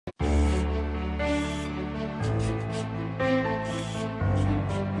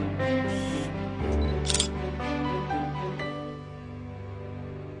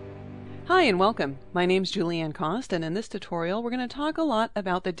Hi and welcome. My name's Julianne Cost, and in this tutorial we're going to talk a lot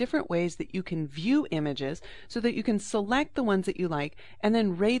about the different ways that you can view images so that you can select the ones that you like and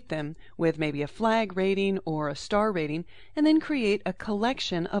then rate them with maybe a flag rating or a star rating, and then create a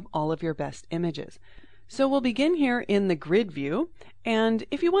collection of all of your best images. So we'll begin here in the grid view, and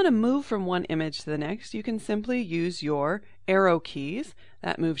if you want to move from one image to the next, you can simply use your arrow keys.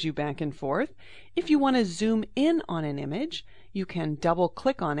 That moves you back and forth. If you want to zoom in on an image, you can double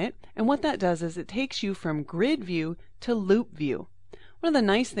click on it, and what that does is it takes you from grid view to loop view. One of the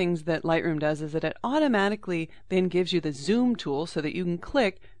nice things that Lightroom does is that it automatically then gives you the zoom tool so that you can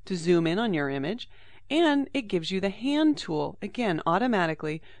click to zoom in on your image, and it gives you the hand tool, again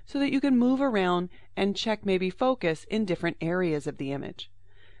automatically, so that you can move around and check maybe focus in different areas of the image.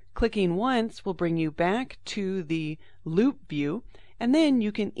 Clicking once will bring you back to the loop view, and then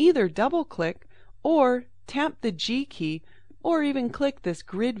you can either double click or tap the G key or even click this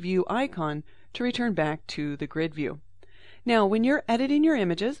grid view icon to return back to the grid view. Now when you're editing your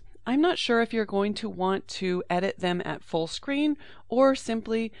images, I'm not sure if you're going to want to edit them at full screen or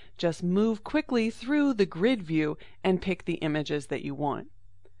simply just move quickly through the grid view and pick the images that you want.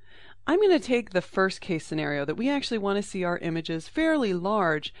 I'm going to take the first case scenario that we actually want to see our images fairly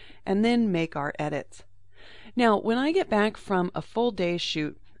large and then make our edits. Now when I get back from a full day's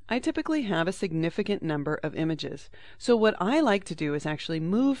shoot, I typically have a significant number of images. So what I like to do is actually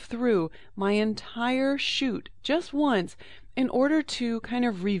move through my entire shoot just once in order to kind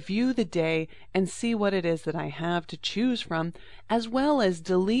of review the day and see what it is that I have to choose from, as well as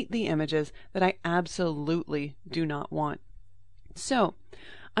delete the images that I absolutely do not want. So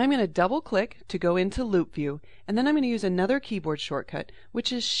I'm going to double click to go into loop view, and then I'm going to use another keyboard shortcut,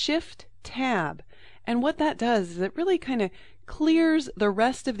 which is Shift Tab. And what that does is it really kind of clears the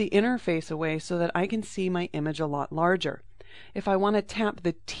rest of the interface away so that I can see my image a lot larger. If I want to tap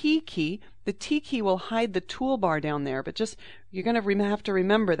the T key will hide the toolbar down there, but just you're going to have to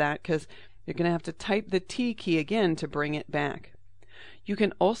remember that because you're going to have to type the T key again to bring it back. You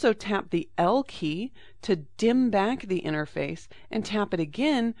can also tap the L key to dim back the interface and tap it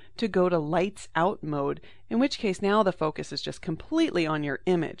again to go to lights out mode, in which case now the focus is just completely on your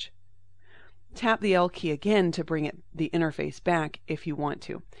image. Tap the L key again to bring the interface back if you want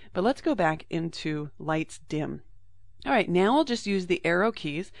to. But let's go back into lights dim. Alright, now I'll just use the arrow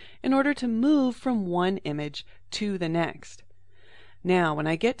keys in order to move from one image to the next. Now when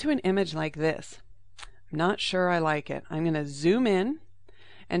I get to an image like this, I'm not sure I like it. I'm going to zoom in,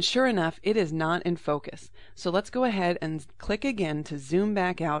 and sure enough it is not in focus. So let's go ahead and click again to zoom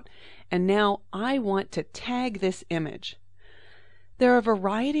back out, and now I want to tag this image. There are a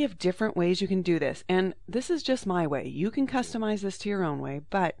variety of different ways you can do this, and this is just my way. You can customize this to your own way,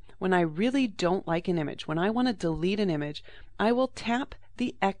 but when I really don't like an image, when I want to delete an image, I will tap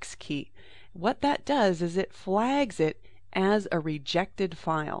the X key. What that does is it flags it as a rejected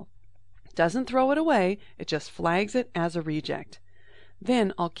file. It doesn't throw it away, it just flags it as a reject.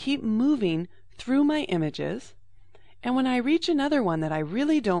 Then I'll keep moving through my images, and when I reach another one that I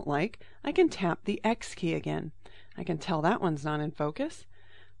really don't like, I can tap the X key again. I can tell that one's not in focus.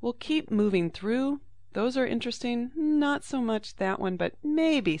 We'll keep moving through. Those are interesting. Not so much that one, but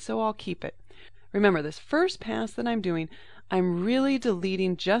maybe, so I'll keep it. Remember, this first pass that I'm doing, I'm really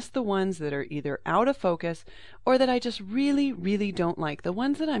deleting just the ones that are either out of focus or that I just really, really don't like, the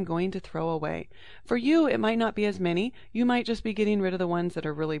ones that I'm going to throw away. For you, it might not be as many. You might just be getting rid of the ones that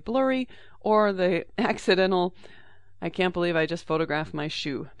are really blurry or the accidental, I can't believe I just photographed my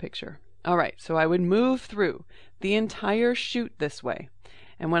shoe picture. Alright, so I would move through the entire shoot this way.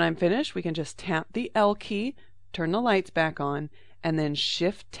 And when I'm finished, we can just tap the L key, turn the lights back on, and then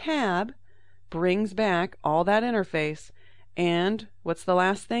Shift Tab brings back all that interface. And what's the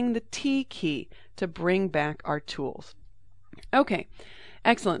last thing? The T key to bring back our tools. Okay,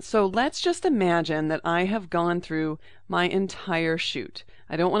 excellent. So let's just imagine that I have gone through my entire shoot.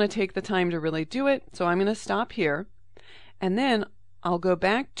 I don't want to take the time to really do it, so I'm going to stop here. And then I'll go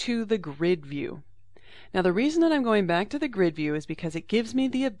back to the grid view. Now the reason that I'm going back to the grid view is because it gives me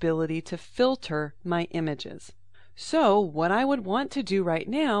the ability to filter my images. So what I would want to do right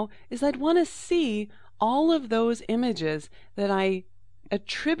now is I'd want to see all of those images that I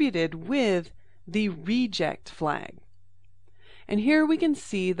attributed with the reject flag. And here we can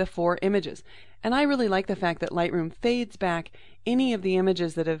see the 4 images. And I really like the fact that Lightroom fades back any of the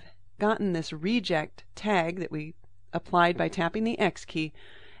images that have gotten this reject tag that we applied by tapping the X key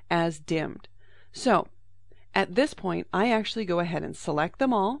as dimmed. So at this point I actually go ahead and select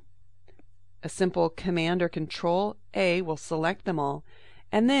them all. A simple Command or Control A will select them all,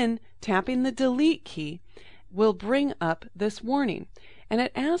 and then tapping the delete key will bring up this warning. and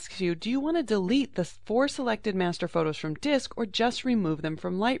it asks you, do you want to delete the 4 selected master photos from disk or just remove them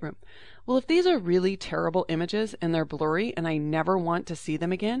from Lightroom? Well, if these are really terrible images and they're blurry and I never want to see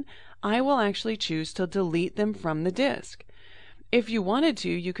them again, I will actually choose to delete them from the disk. If you wanted to,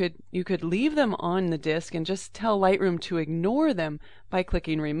 you could leave them on the disk and just tell Lightroom to ignore them by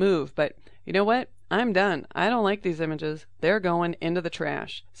clicking remove. But you know what? I'm done. I don't like these images. They're going into the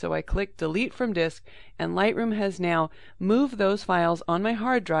trash. So I click delete from disk, and Lightroom has now moved those files on my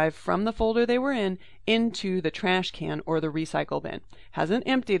hard drive from the folder they were in into the trash can or the recycle bin. Hasn't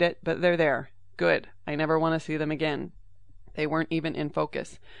emptied it, but they're there. Good. I never want to see them again. They weren't even in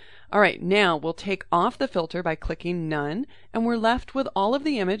focus. All right, now we'll take off the filter by clicking None, and we're left with all of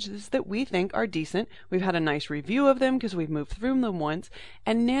the images that we think are decent. We've had a nice review of them because we've moved through them once,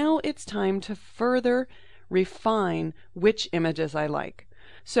 and now it's time to further refine which images I like.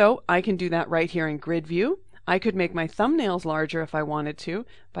 So I can do that right here in Grid View. I could make my thumbnails larger if I wanted to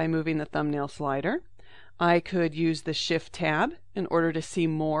by moving the thumbnail slider. I could use the Shift tab in order to see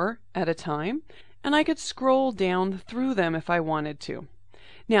more at a time, and I could scroll down through them if I wanted to.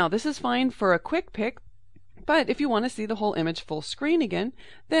 Now, this is fine for a quick pick, but if you want to see the whole image full screen again,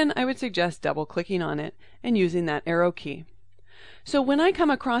 then I would suggest double-clicking on it and using that arrow key. So when I come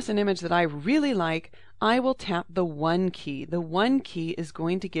across an image that I really like, I will tap the 1 key. The 1 key is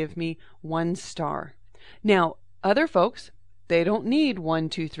going to give me 1 star. Now, other folks, they don't need 1,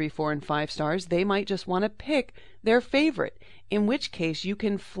 2, 3, 4, and 5 stars. They might just want to pick their favorite, in which case you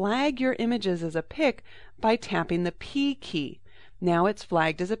can flag your images as a pick by tapping the P key. Now it's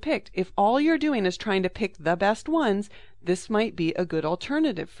flagged as a pick. If all you're doing is trying to pick the best ones, this might be a good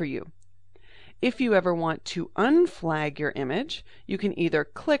alternative for you. If you ever want to unflag your image, you can either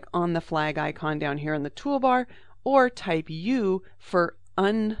click on the flag icon down here in the toolbar or type U for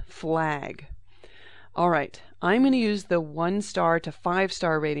unflag. All right, I'm going to use the 1 star to 5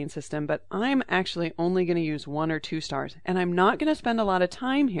 star rating system, but I'm actually only going to use 1 or 2 stars. And I'm not going to spend a lot of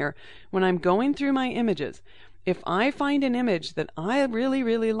time here when I'm going through my images. If I find an image that I really,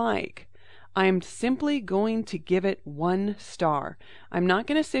 really like, I'm simply going to give it 1 star. I'm not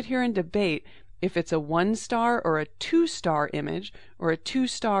going to sit here and debate if it's a 1 star or a 2 star image, or a 2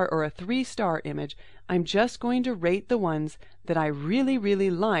 star or a 3 star image. I'm just going to rate the ones that I really, really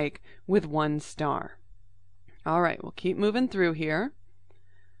like with 1 star. All right, we'll keep moving through here.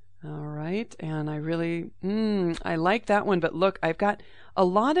 All right, and I like that one, but look, I've got a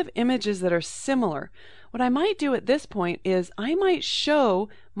lot of images that are similar. What I might do at this point is I might show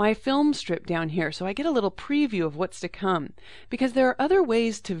my film strip down here so I get a little preview of what's to come, because there are other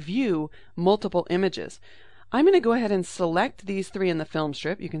ways to view multiple images. I'm going to go ahead and select these 3 in the film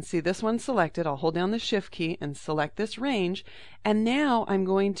strip. You can see this one selected. I'll hold down the Shift key and select this range, and now I'm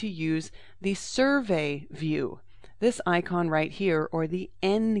going to use the survey view. This icon right here, or the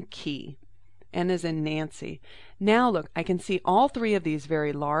N key. N as in Nancy. Now look, I can see all 3 of these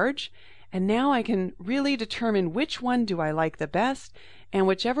very large, and now I can really determine which one do I like the best, and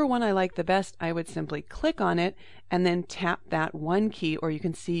whichever one I like the best, I would simply click on it and then tap that 1 key, or you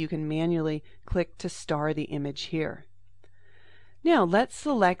can see you can manually click to star the image here. Now let's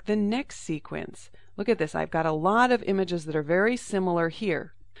select the next sequence. Look at this, I've got a lot of images that are very similar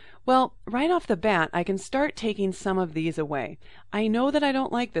here. Well, right off the bat, I can start taking some of these away. I know that I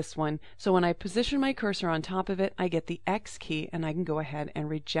don't like this one, so when I position my cursor on top of it, I get the X key and I can go ahead and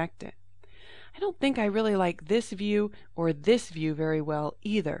reject it. I don't think I really like this view or this view very well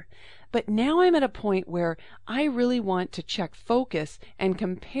either. But now I'm at a point where I really want to check focus and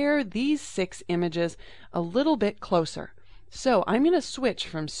compare these 6 images a little bit closer. So I'm going to switch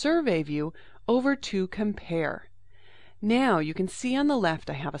from Survey View over to Compare. Now you can see on the left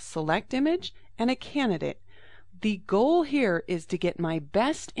I have a select image and a candidate. The goal here is to get my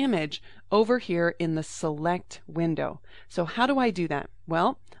best image over here in the select window. So how do I do that?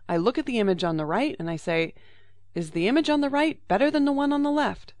 Well, I look at the image on the right and I say, is the image on the right better than the one on the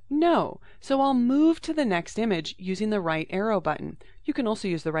left? No. So I'll move to the next image using the right arrow button. You can also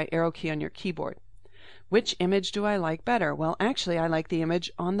use the right arrow key on your keyboard. Which image do I like better? Well, actually, I like the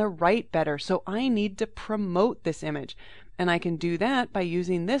image on the right better, so I need to promote this image. And I can do that by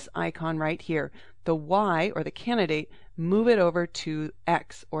using this icon right here, the Y, or the candidate, move it over to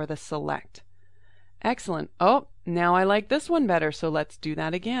X, or the select. Excellent. Oh, now I like this one better, so let's do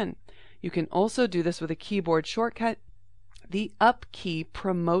that again. You can also do this with a keyboard shortcut. The up key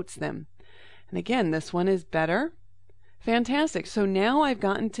promotes them. And again, this one is better. Fantastic. So now I've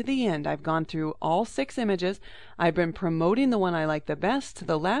gotten to the end. I've gone through all 6 images. I've been promoting the one I like the best to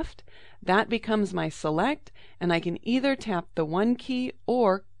the left. That becomes my select, and I can either tap the 1 key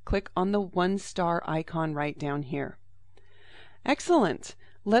or click on the 1 star icon right down here. Excellent.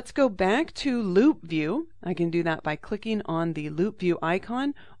 Let's go back to Loop View. I can do that by clicking on the Loop View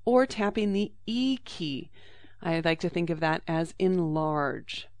icon or tapping the E key. I like to think of that as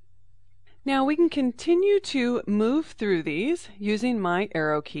enlarge. Now we can continue to move through these using my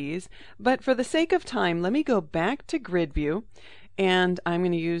arrow keys, but for the sake of time, let me go back to Grid View, and I'm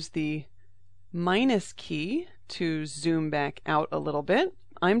going to use the minus key to zoom back out a little bit.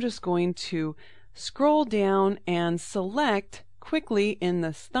 I'm just going to scroll down and select quickly in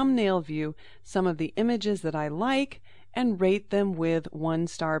the thumbnail view some of the images that I like and rate them with 1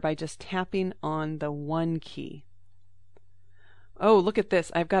 star by just tapping on the 1 key. Oh, look at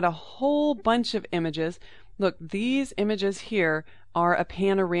this. I've got a whole bunch of images. Look, these images here are a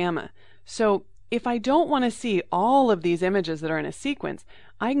panorama. So if I don't want to see all of these images that are in a sequence,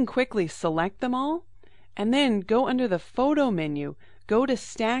 I can quickly select them all and then go under the photo menu, go to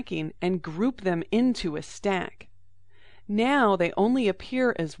stacking and group them into a stack. Now they only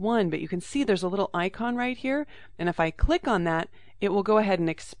appear as one, but you can see there's a little icon right here, and if I click on that, it will go ahead and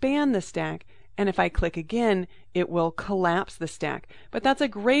expand the stack, and if I click again, it will collapse the stack. But that's a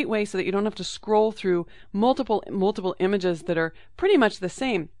great way so that you don't have to scroll through multiple images that are pretty much the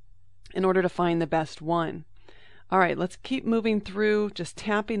same in order to find the best one. All right, let's keep moving through, just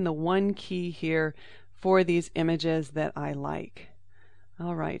tapping the 1 key here for these images that I like.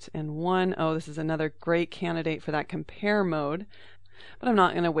 All right, and this is another great candidate for that compare mode, but I'm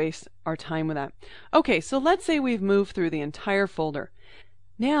not going to waste our time with that. Okay, so let's say we've moved through the entire folder.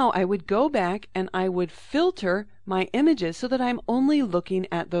 Now I would go back and I would filter my images so that I'm only looking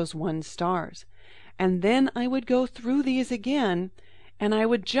at those 1 stars. And then I would go through these again and I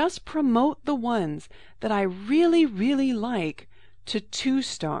would just promote the ones that I really, really like to 2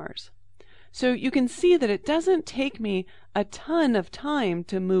 stars. So you can see that it doesn't take me a ton of time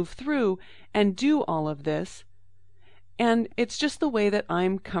to move through and do all of this. And it's just the way that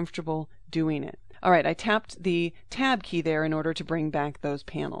I'm comfortable doing it. All right, I tapped the tab key there in order to bring back those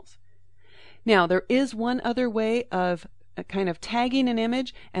panels. Now, there is one other way of kind of tagging an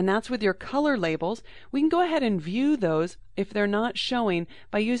image, and that's with your color labels. We can go ahead and view those if they're not showing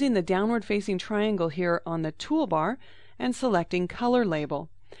by using the downward facing triangle here on the toolbar and selecting color label.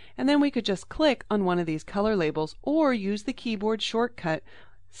 And then we could just click on one of these color labels or use the keyboard shortcut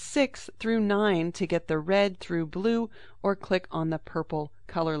 6 through 9 to get the red through blue, or click on the purple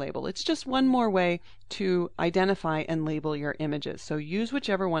color label. It's just one more way to identify and label your images. So use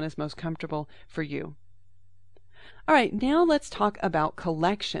whichever one is most comfortable for you. All right, now let's talk about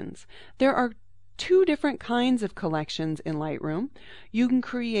collections. There are 2 different kinds of collections in Lightroom. You can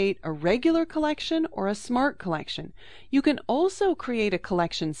create a regular collection or a smart collection. You can also create a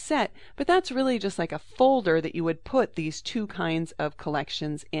collection set, but that's really just like a folder that you would put these 2 kinds of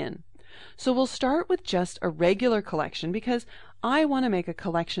collections in. So we'll start with just a regular collection because I want to make a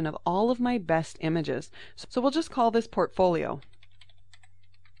collection of all of my best images. So we'll just call this portfolio.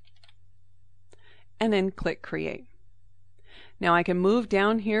 And then click create. Now I can move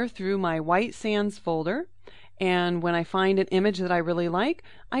down here through my White Sands folder, and when I find an image that I really like,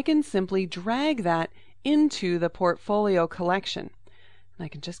 I can simply drag that into the portfolio collection. And I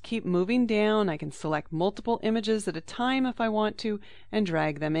can just keep moving down. I can select multiple images at a time if I want to and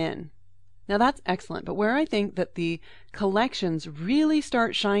drag them in. Now that's excellent, but where I think that the collections really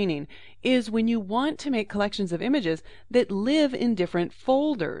start shining is when you want to make collections of images that live in different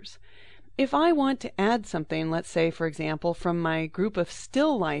folders. If I want to add something, let's say for example from my group of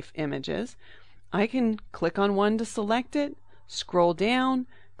still life images, I can click on one to select it, scroll down,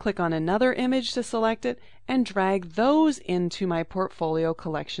 click on another image to select it, and drag those into my portfolio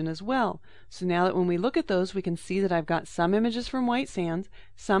collection as well. So now that when we look at those, we can see that I've got some images from White Sands,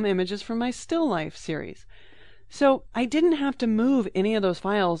 some images from my still life series. So I didn't have to move any of those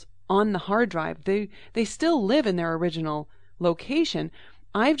files on the hard drive. They still live in their original location.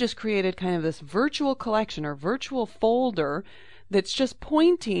 I've just created kind of this virtual collection or virtual folder that's just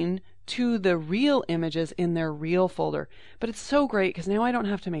pointing to the real images in their real folder. But it's so great because now I don't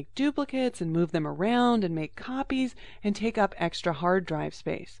have to make duplicates and move them around and make copies and take up extra hard drive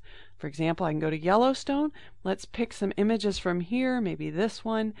space. For example, I can go to Yellowstone. Let's pick some images from here, maybe this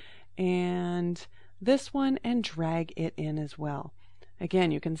one and this one, and drag it in as well.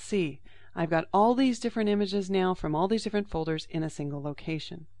 Again, you can see I've got all these different images now from all these different folders in a single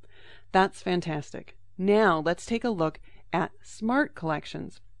location. That's fantastic. Now let's take a look at smart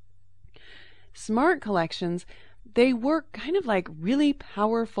collections. Smart collections, they work kind of like really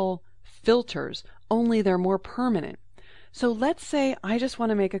powerful filters, only they're more permanent. So let's say I just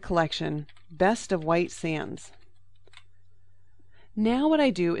want to make a collection, Best of White Sands. Now what I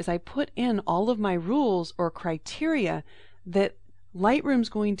do is I put in all of my rules or criteria that Lightroom's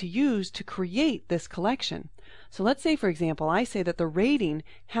going to use to create this collection. So let's say, for example, I say that the rating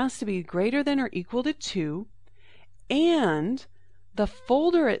has to be greater than or equal to 2, and the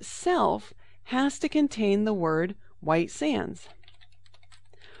folder itself has to contain the word White Sands.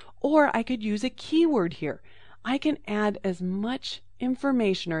 Or I could use a keyword here. I can add as much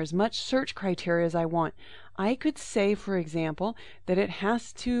information or as much search criteria as I want. I could say, for example, that it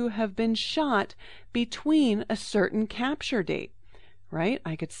has to have been shot between a certain capture date, right?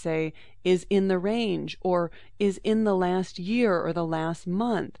 I could say is in the range, or is in the last year or the last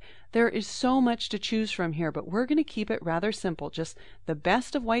month. There is so much to choose from here, but we're going to keep it rather simple. Just the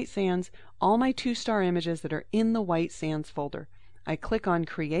best of White Sands, all my 2-star images that are in the White Sands folder. I click on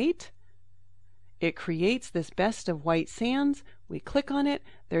Create. It creates this best of White Sands. We click on it.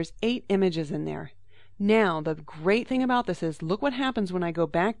 There's 8 images in there. Now, the great thing about this is, look what happens when I go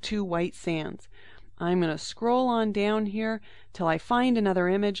back to White Sands. I'm going to scroll on down here till I find another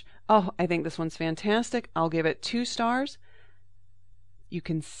image. Oh, I think this one's fantastic. I'll give it 2 stars. You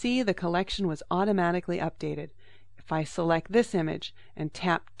can see the collection was automatically updated. If I select this image and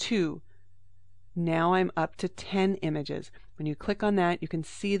tap 2, now I'm up to 10 images. When you click on that, you can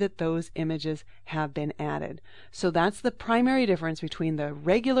see that those images have been added. So that's the primary difference between the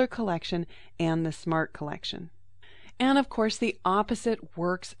regular collection and the Smart collection. And of course, the opposite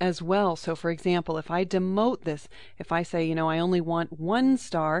works as well. So for example, if I demote this, if I say, I only want 1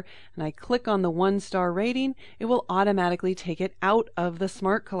 star, and I click on the 1-star rating, it will automatically take it out of the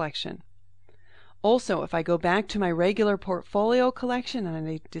Smart collection. Also, if I go back to my regular portfolio collection and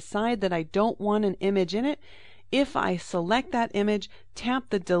I decide that I don't want an image in it, if I select that image,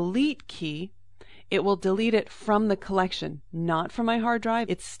 tap the delete key, it will delete it from the collection, not from my hard drive.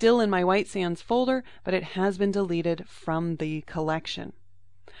 It's still in my White Sands folder, but it has been deleted from the collection.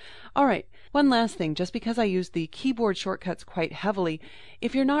 All right, one last thing, just because I use the keyboard shortcuts quite heavily,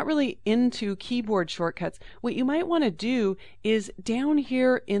 if you're not really into keyboard shortcuts, what you might want to do is down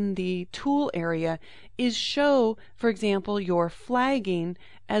here in the tool area is show, for example, your flagging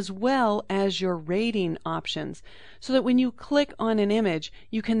as well as your rating options, so that when you click on an image,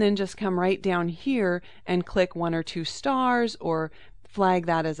 you can then just come right down here and click 1 or 2 stars or flag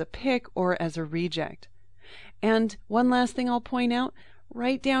that as a pick or as a reject. And one last thing I'll point out,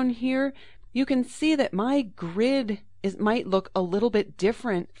 right down here, you can see that my grid might look a little bit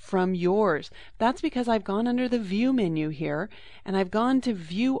different from yours. That's because I've gone under the View menu here, and I've gone to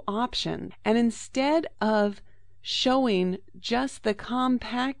View Options. And instead of showing just the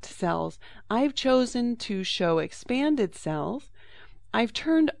compact cells, I've chosen to show expanded cells. I've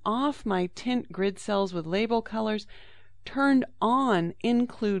turned off my Tint Grid Cells with label colors, turned on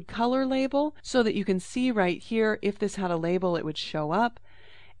Include Color Label so that you can see right here if this had a label it would show up,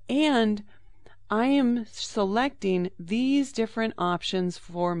 and I am selecting these different options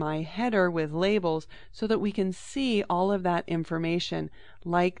for my header with labels so that we can see all of that information,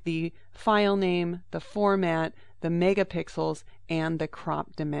 like the file name, the format, the megapixels, and the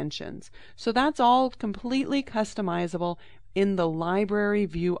crop dimensions. So that's all completely customizable in the library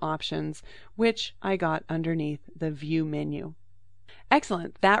view options, which I got underneath the View menu.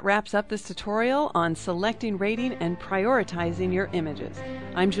 Excellent. That wraps up this tutorial on selecting, rating, and prioritizing your images.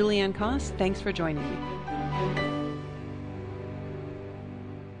 I'm Julianne Koss. Thanks for joining me.